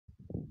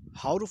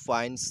How to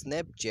find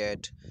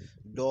Snapchat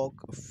dog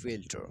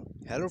filter.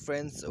 Hello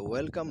friends,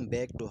 welcome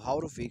back to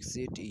How to Fix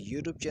It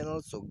YouTube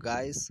channel. So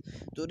guys,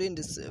 today in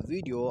this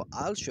video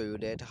I'll show you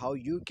that how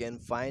you can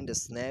find a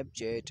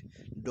Snapchat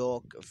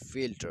dog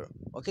filter.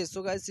 Okay,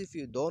 so guys, if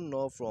you don't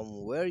know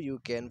from where you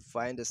can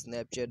find a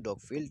Snapchat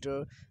dog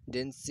filter,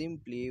 then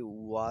simply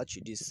watch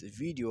this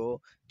video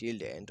till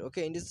the end.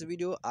 Okay, in this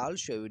video I'll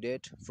show you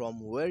that from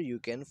where you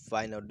can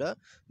find out the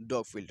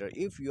dog filter.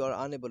 If you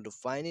are unable to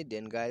find it,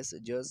 then guys,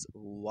 just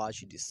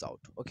watch this out.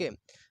 Okay,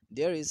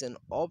 there is an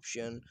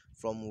option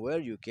from where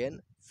you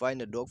can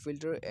find a dog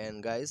filter,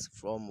 and guys,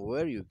 from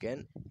where you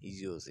can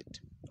use it.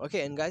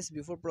 Okay, and guys,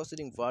 before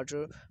proceeding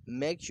further,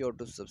 make sure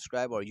to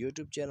subscribe our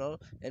YouTube channel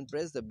and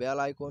press the bell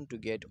icon to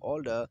get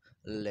all the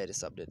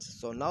latest updates.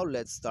 So now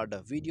let's start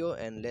the video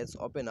and let's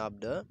open up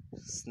the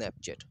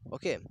Snapchat.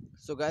 Okay,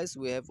 so guys,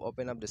 we have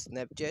opened up the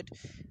Snapchat,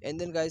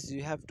 and then guys,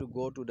 you have to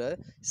go to the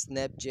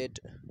Snapchat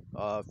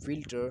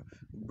filter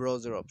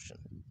browser option.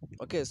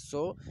 Okay,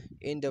 so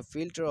in the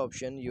filter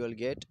option you will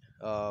get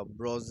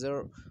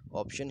browser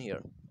option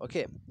here.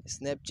 Okay,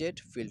 Snapchat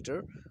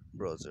filter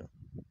browser.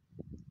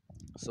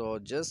 So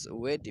just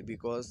wait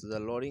because the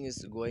loading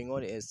is going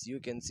on. As you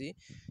can see,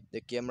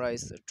 the camera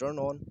is turned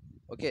on.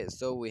 Okay,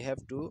 so we have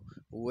to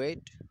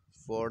wait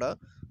for the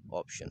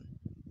option.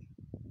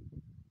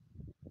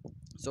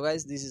 So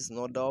guys, this is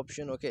not the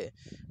option. Okay,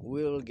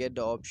 we will get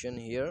the option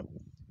here.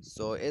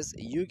 So as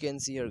you can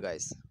see here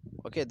guys,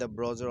 okay, the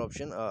browser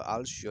option,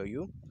 I'll show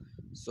you.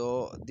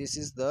 So this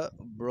is the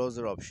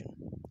browser option.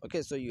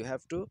 Okay, so you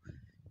have to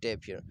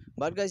tap here,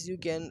 but guys, you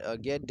can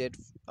get that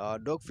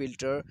dog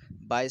filter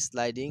by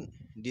sliding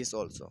this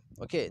also.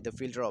 Okay, the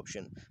filter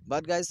option,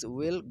 but guys,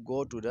 we'll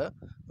go to the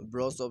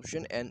browse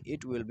option and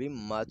it will be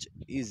much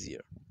easier.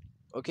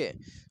 Okay,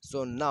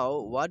 so now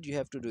what you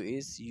have to do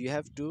is you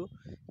have to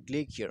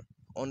click here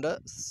on the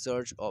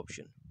search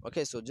option.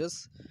 Okay, so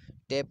just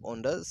tap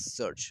on the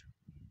search.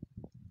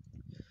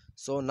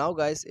 So now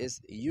guys, as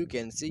you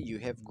can see, you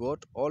have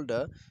got all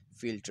the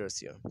filters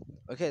here.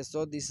 Okay,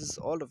 so this is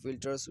all the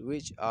filters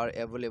which are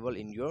available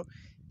in your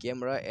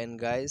camera, and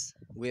guys,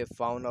 we have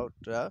found out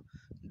the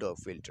dog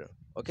filter.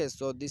 Okay,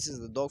 so this is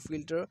the dog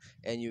filter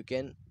and you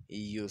can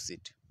use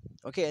it.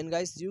 Okay, and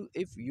guys, you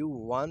if you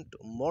want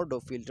more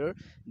dog filter,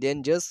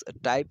 then just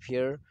type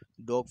here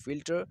dog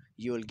filter.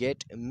 You will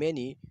get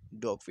many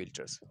dog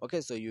filters.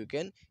 Okay, so you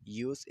can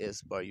use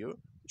as per your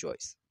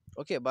choice.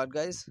 Okay, but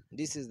guys,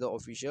 this is the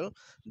official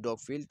dog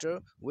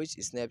filter which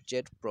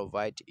Snapchat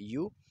provide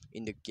you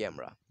in the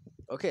camera.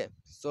 Okay,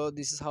 so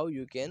this is how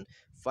you can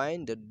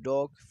find the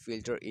dog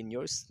filter in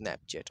your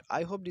Snapchat.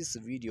 I hope this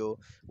video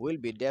will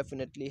be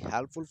definitely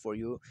helpful for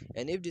you,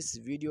 and if this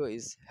video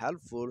is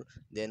helpful,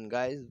 then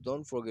guys,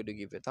 don't forget to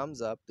give a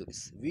thumbs up to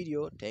this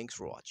video. Thanks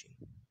for watching.